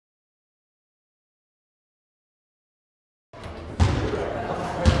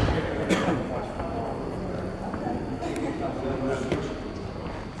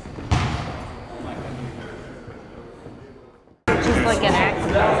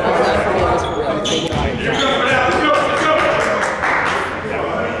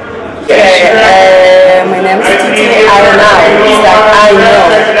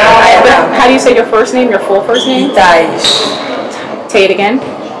how do you say your first name, your full first name? Yityish. Say it again.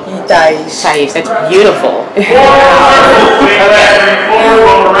 Yityish. Yityish, that's beautiful.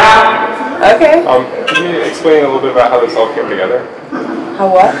 Okay. Can you explain a little bit about how this all came together?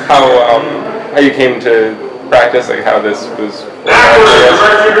 How what? How you came to practice, like how this was.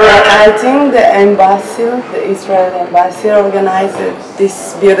 I think the embassy, the Israeli embassy, organized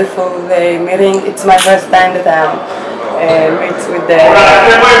this beautiful meeting. It's my first time that I meet with the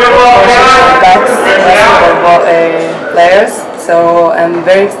basketball players, so I'm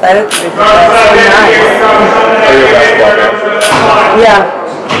very excited to be here. So nice. Are you a basketball fan? Yeah.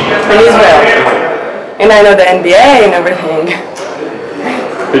 In Israel. And I know the NBA and everything.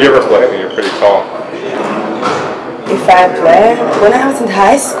 Did you ever play? I mean, you're pretty tall. If I play, when I was in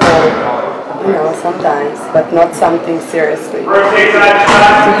high school, you know, sometimes, but not something seriously.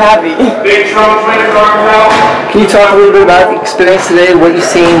 Too heavy. Can you talk a little bit about the experience today, what you've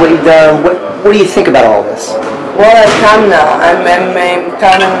seen, what you've done, what do you think about all this? Well, I come now. I'm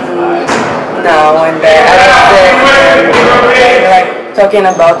coming now, and I was talking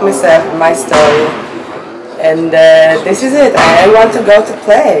about myself, my story, and this is it. I want to go to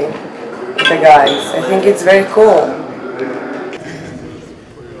play with the guys. I think it's very cool.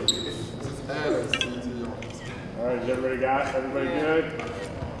 All right, everybody good?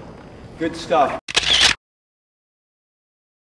 Good stuff.